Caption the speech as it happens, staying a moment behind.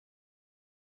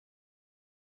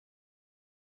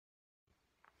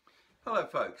Hello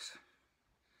folks.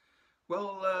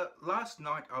 Well, last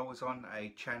night I was on a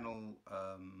channel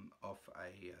of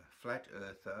a flat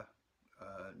earther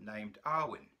named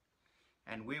Arwijn,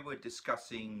 and we were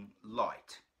discussing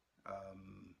light.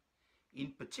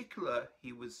 In particular,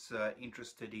 he was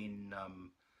interested in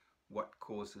what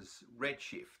causes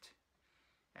redshift,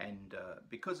 and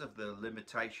because of the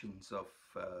limitations of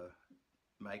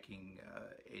making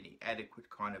any adequate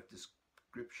kind of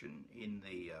description in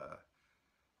the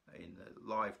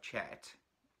live chat,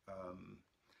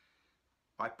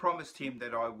 I promised him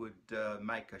that I would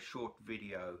make a short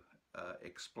video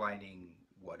explaining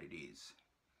what it is.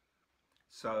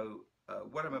 So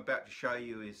what I'm about to show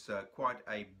you is quite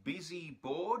a busy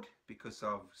board because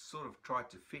I've sort of tried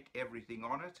to fit everything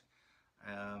on it,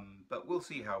 but we'll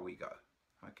see how we go.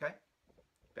 Okay,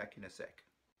 back in a sec.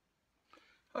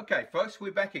 Okay folks,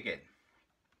 we're back again.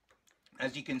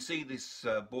 As you can see, this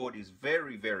board is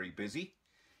very busy.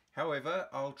 However,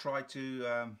 I'll try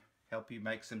to help you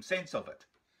make some sense of it.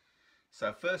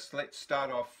 So first, let's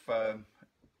start off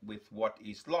with what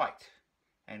is light.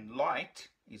 And light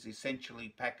is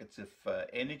essentially packets of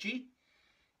energy,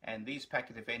 and these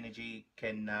packets of energy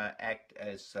can act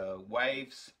as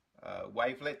waves,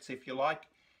 wavelets if you like,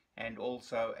 and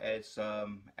also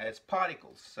as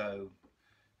particles. So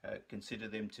consider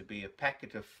them to be a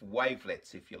packet of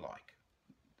wavelets if you like.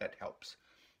 That helps.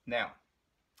 Now,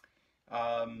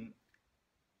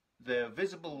 the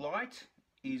visible light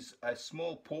is a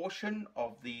small portion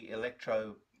of the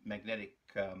electromagnetic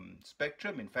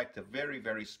spectrum. In fact, a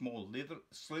very small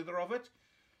slither of it,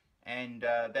 and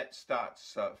that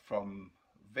starts from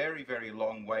very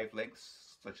long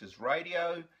wavelengths such as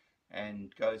radio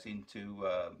and goes into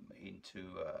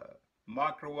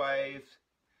microwave,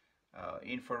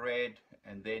 infrared,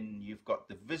 and then you've got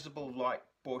the visible light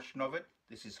portion of it.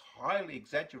 This is highly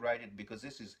exaggerated because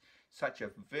this is such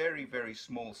a very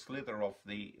small slither of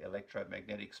the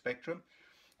electromagnetic spectrum.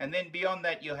 And then beyond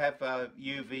that you have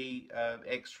UV,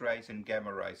 X-rays and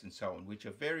gamma rays and so on, which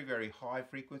are very high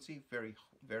frequency, very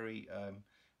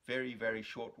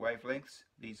short wavelengths.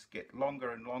 These get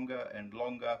longer and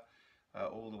longer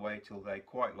all the way till they're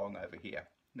quite long over here.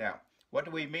 Now, what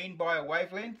do we mean by a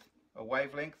wavelength? A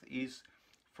wavelength is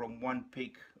from one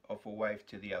peak of a wave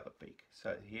to the other peak.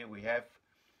 So here we have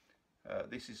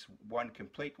this is one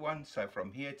complete one, so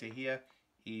from here to here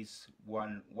is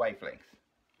one wavelength.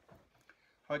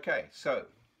 Okay, so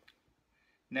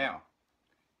now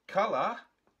color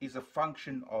is a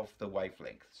function of the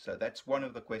wavelength. So that's one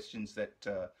of the questions that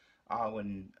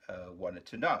Arwijn wanted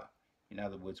to know. In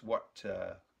other words, what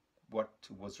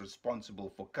was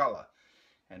responsible for color?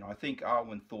 And I think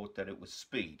Arwijn thought that it was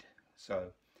speed.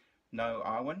 So no,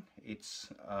 Arwijn, it's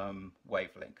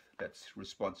wavelength that's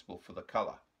responsible for the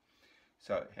color.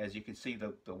 So as you can see,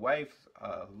 the waves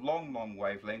are long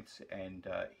wavelengths, and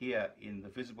here in the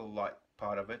visible light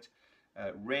part of it,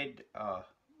 red are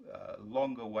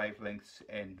longer wavelengths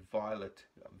and violet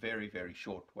very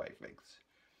short wavelengths.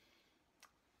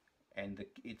 And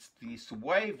it's this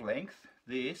wavelength,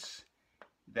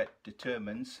 that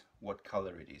determines what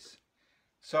color it is.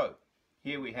 So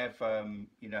here we have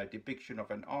depiction of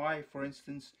an eye, for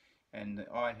instance, and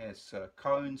the eye has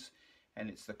cones. And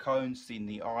it's the cones in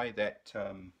the eye that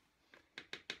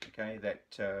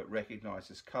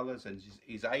recognizes colors and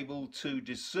is able to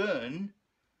discern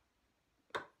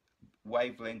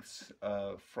wavelengths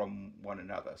from one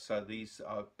another. So these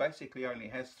basically only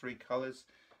has three colors: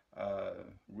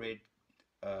 red,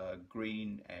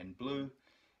 green and blue,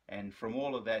 and from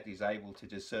all of that is able to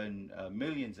discern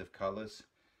millions of colors.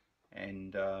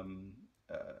 And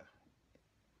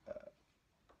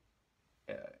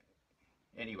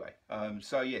anyway,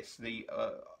 so yes, the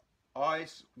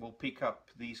eyes will pick up,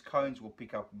 these cones will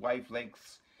pick up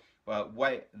wavelengths,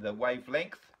 the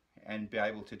wavelength, and be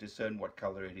able to discern what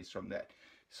color it is from that.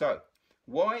 So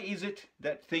why is it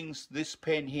that this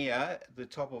pen here, the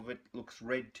top of it looks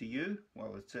red to you?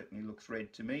 Well, it certainly looks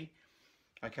red to me.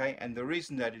 Okay, and the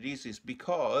reason that it is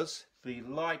because the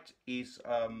light is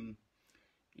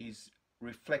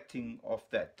reflecting off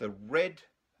that. The red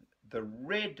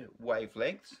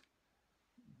wavelengths,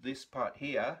 this part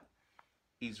here,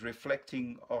 is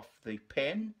reflecting off the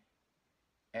pen,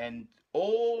 and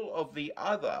all of the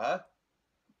other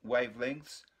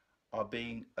wavelengths are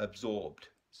being absorbed.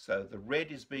 So the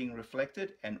red is being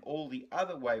reflected and all the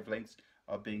other wavelengths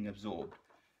are being absorbed.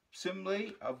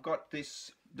 Similarly, I've got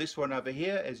this one over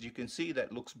here. As you can see,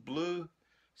 that looks blue,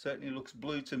 certainly looks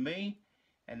blue to me.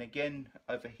 And again,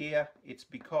 over here, it's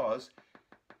because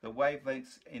the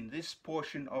wavelengths in this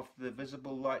portion of the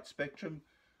visible light spectrum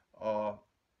are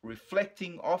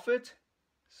reflecting off it,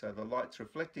 So the light's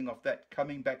reflecting off that,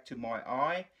 coming back to my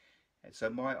eye, and so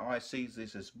my eye sees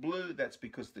this as blue. That's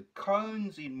because the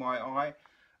cones in my eye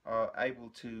are able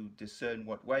to discern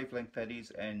what wavelength that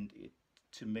is, and it,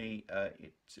 to me,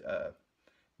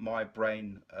 my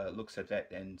brain looks at that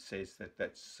and says that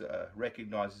that's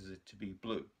recognizes it to be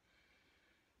blue.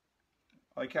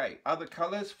 Okay, other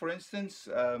colors, for instance,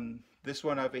 this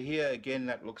one over here, again,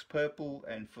 that looks purple,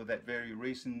 and for that very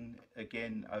reason,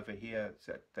 again, over here, it's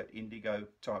that indigo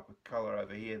type of color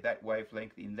over here, that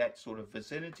wavelength in that sort of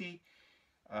vicinity,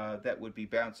 that would be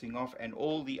bouncing off, and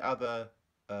all the other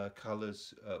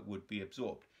colors would be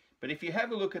absorbed. But if you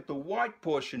have a look at the white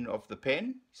portion of the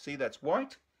pen, see that's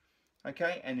white,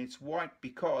 okay, and it's white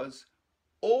because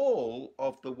all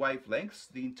of the wavelengths,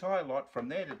 the entire lot from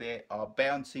there to there, are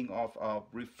bouncing off, are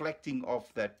reflecting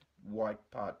off that white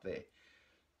part there.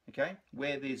 Okay,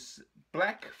 where there's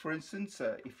black, for instance,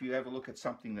 if you have a look at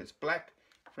something that's black,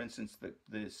 for instance,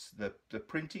 the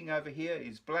printing over here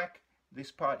is black,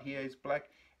 this part here is black,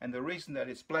 and the reason that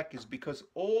it's black is because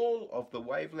all of the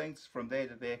wavelengths from there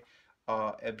to there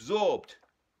are absorbed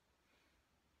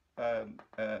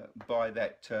by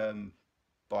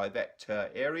that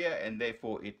area, and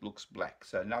therefore it looks black.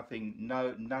 So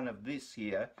none of this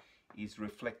here is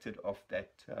reflected off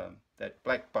that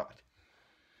black part.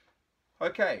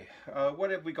 Okay,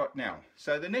 what have we got now?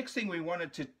 So the next thing we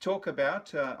wanted to talk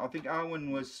about, I think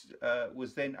Arwijn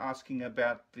was then asking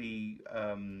about the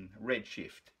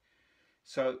RedShift.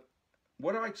 So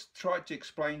what I tried to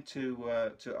explain to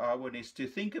Arwijn is to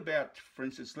think about, for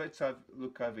instance, let's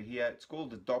look over here. It's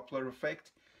called the Doppler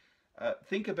effect.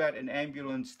 Think about an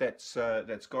ambulance that's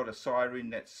got a siren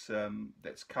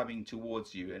that's coming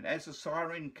towards you, and as the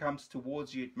siren comes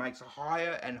towards you, it makes a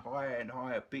higher and higher and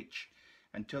higher pitch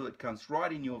until it comes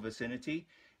right in your vicinity,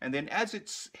 and then as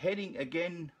it's heading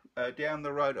again down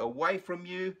the road away from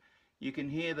you, you can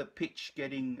hear the pitch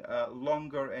getting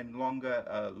longer and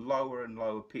longer, lower and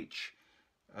lower pitch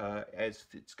as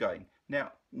it's going.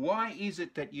 Now, why is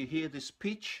it that you hear this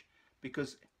pitch?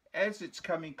 Because as it's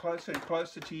coming closer and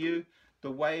closer to you,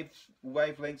 the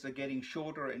wavelengths are getting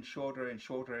shorter and shorter and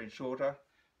shorter and shorter.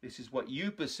 This is what you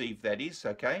perceive that is,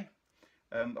 okay?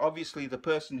 Obviously, the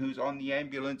person who's on the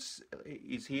ambulance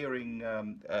is hearing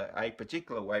a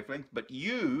particular wavelength, but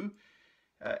you,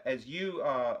 as you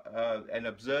are an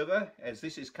observer, as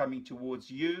this is coming towards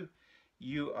you,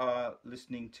 you are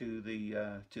listening to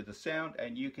the sound,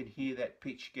 and you can hear that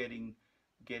pitch getting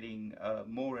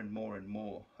more and more and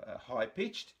more high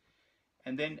pitched.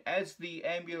 And then as the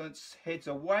ambulance heads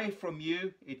away from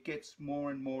you, it gets more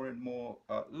and more and more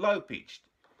low pitched.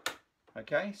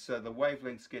 Okay, so the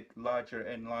wavelengths get larger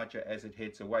and larger as it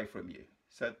heads away from you.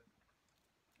 So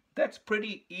that's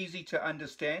pretty easy to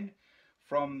understand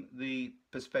from the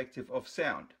perspective of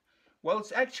sound. Well,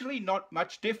 it's actually not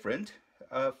much different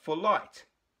for light.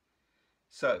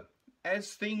 So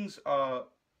as things are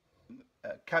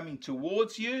coming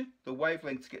towards you, the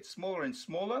wavelengths get smaller and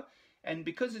smaller, and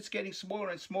because it's getting smaller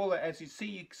and smaller, as you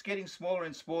see, it's getting smaller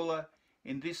and smaller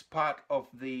in this part of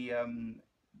the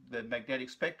magnetic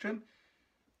spectrum,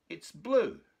 it's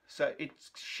blue, so it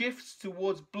shifts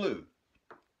towards blue.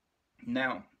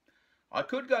 Now, I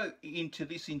could go into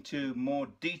this into more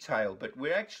detail, but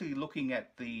we're actually looking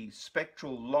at the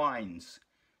spectral lines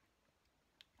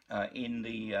in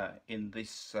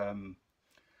this.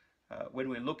 When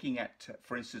we're looking at,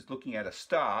 for instance, looking at a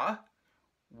star,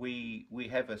 we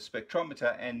have a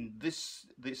spectrometer, and this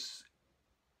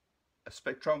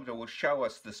spectrometer will show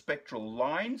us the spectral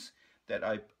lines that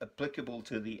are applicable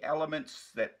to the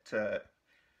elements that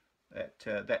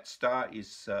that star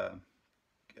is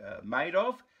made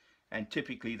of, and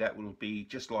typically that will be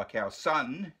just like our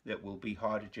sun, that will be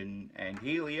hydrogen and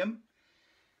helium,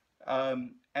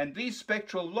 and these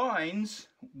spectral lines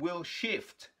will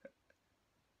shift,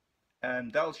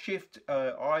 and they'll shift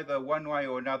either one way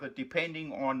or another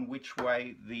depending on which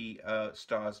way the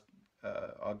stars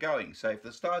are going. So if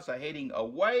the stars are heading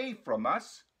away from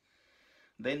us,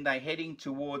 then they're heading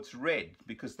towards red,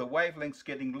 because the wavelength's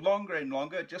getting longer and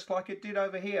longer, just like it did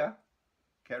over here.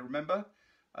 Okay, remember?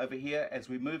 Over here, as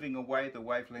we're moving away, the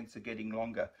wavelengths are getting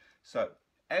longer. So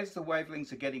as the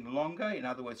wavelengths are getting longer, in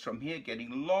other words, from here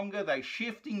getting longer, they're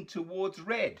shifting towards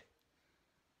red.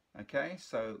 Okay,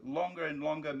 so longer and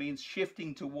longer means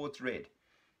shifting towards red.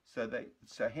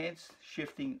 So hence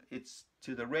shifting, it's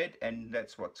to the red, and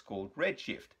that's what's called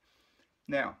redshift.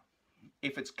 Now,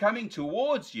 if it's coming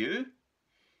towards you,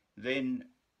 then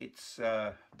it's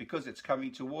because it's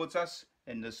coming towards us,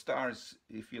 and the star is,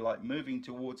 if you like, moving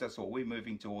towards us, or we're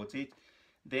moving towards it,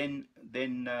 then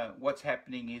what's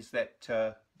happening is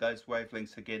that those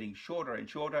wavelengths are getting shorter and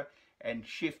shorter and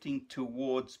shifting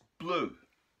towards blue.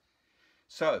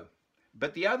 So,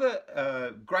 but the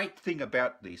other great thing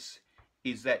about this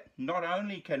is that not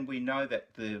only can we know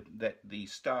that the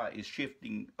star is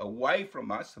shifting away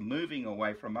from us, moving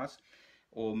away from us,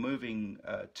 or moving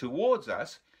towards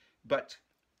us, but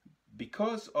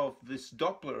because of this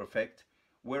Doppler effect,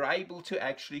 we're able to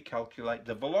actually calculate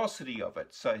the velocity of it.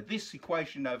 So this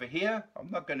equation over here, I'm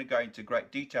not going to go into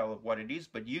great detail of what it is,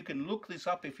 but you can look this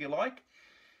up if you like.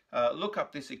 Look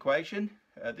up this equation.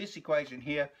 This equation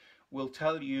here will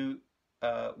tell you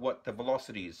what the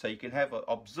velocity is. So you can have an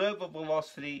observer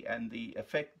velocity, and the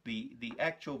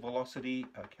actual velocity,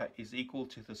 okay, is equal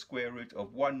to the square root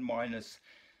of 1 minus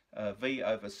v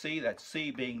over c. That's c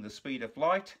being the speed of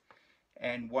light,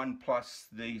 and 1 plus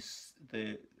the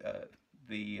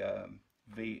v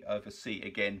over c,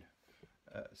 again,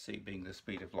 c being the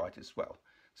speed of light as well.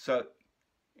 So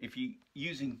if you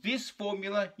using this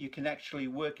formula, you can actually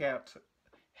work out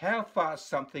how fast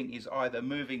something is either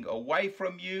moving away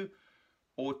from you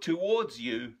or towards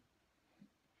you,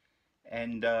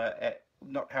 and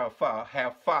not how far, how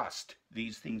fast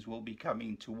these things will be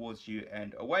coming towards you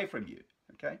and away from you.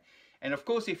 Okay, and of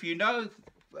course, if you know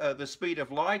the speed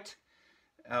of light,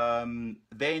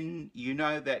 then you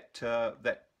know that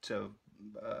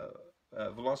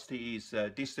velocity is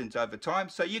distance over time,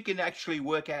 so you can actually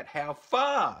work out how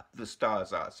far the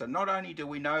stars are. So not only do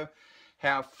we know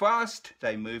how fast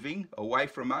they're moving away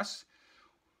from us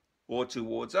or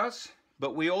towards us,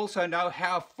 but we also know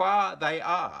how far they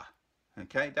are.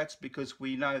 Okay, that's because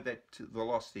we know that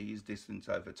velocity is distance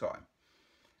over time.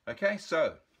 Okay,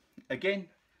 so again,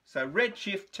 so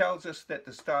RedShift tells us that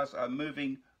the stars are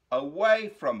moving away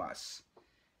from us,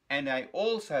 and they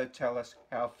also tell us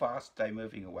how fast they're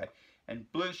moving away. And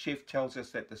BlueShift tells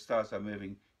us that the stars are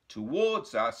moving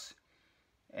towards us,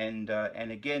 and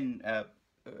again,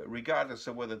 regardless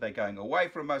of whether they're going away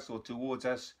from us or towards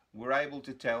us, we're able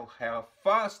to tell how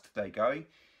fast they're going,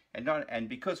 and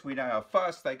because we know how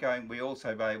fast they're going, we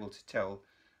also be able to tell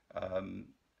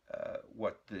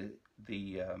what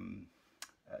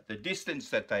the distance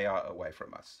that they are away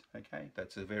from us. Okay,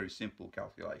 that's a very simple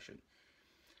calculation.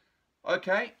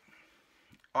 Okay,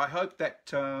 I hope that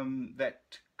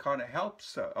that kind of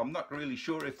helps. I'm not really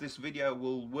sure if this video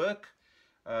will work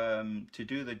to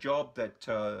do the job that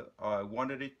I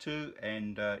wanted it to,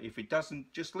 and if it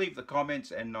doesn't, just leave the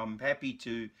comments and I'm happy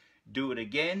to do it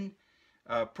again,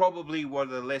 probably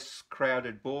with a less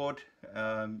crowded board,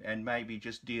 and maybe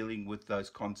just dealing with those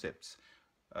concepts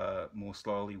more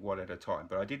slowly, one at a time.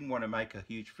 But I didn't want to make a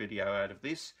huge video out of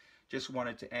this, just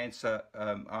wanted to answer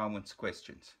Arwijn's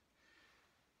questions.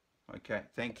 Okay,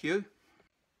 thank you.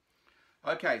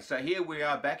 Okay, so here we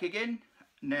are back again.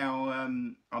 Now,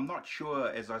 I'm not sure,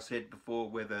 as I said before,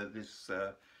 whether this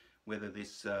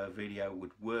video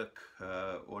would work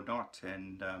or not,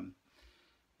 and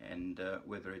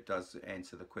whether it does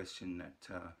answer the question that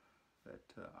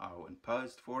Arwijn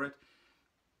posed for it,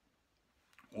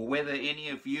 or whether any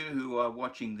of you who are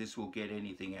watching this will get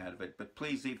anything out of it. But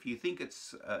please, if you think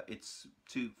it's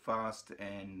too fast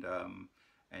and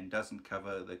doesn't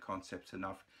cover the concepts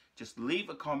enough, just leave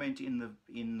a comment in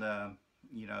the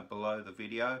you know, below the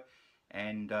video,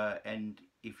 and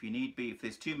if you need be, if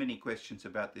there's too many questions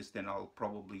about this, then I'll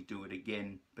probably do it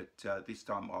again, but this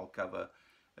time I'll cover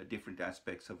different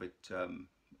aspects of it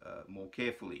more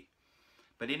carefully.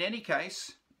 But in any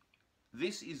case,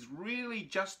 this is really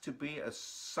just to be a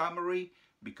summary,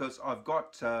 because I've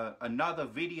got another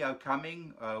video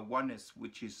coming,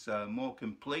 which is more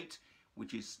complete,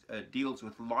 which is deals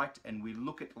with light, and we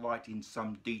look at light in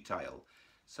some detail.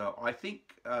 So I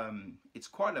think it's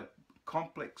quite a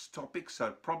complex topic, so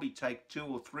it'd probably take 2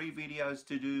 or 3 videos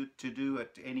to do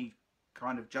it any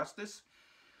kind of justice.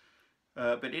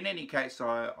 But in any case,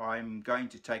 I'm going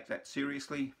to take that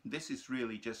seriously. This is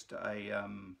really just a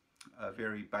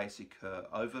very basic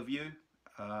overview.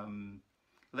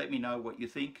 Let me know what you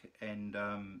think, and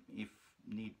if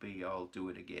need be, I'll do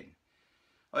it again.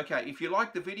 Okay, if you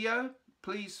like the video,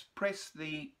 please press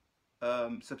the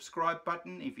subscribe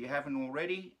button if you haven't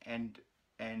already, and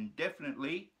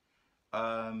definitely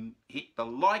hit the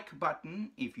like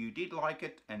button if you did like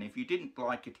it, and if you didn't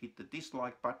like it, hit the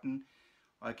dislike button.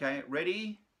 Okay,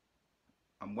 ready?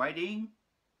 I'm waiting.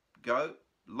 Go.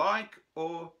 Like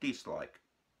or dislike,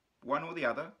 one or the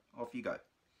other. Off you go.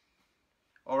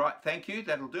 Alright, thank you,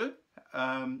 that'll do.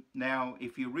 Now,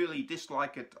 if you really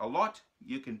dislike it a lot,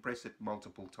 you can press it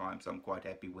multiple times. I'm quite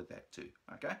happy with that too.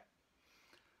 Okay?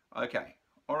 Okay.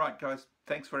 Alright guys,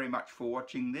 thanks very much for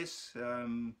watching this,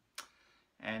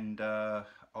 and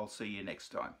I'll see you next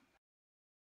time.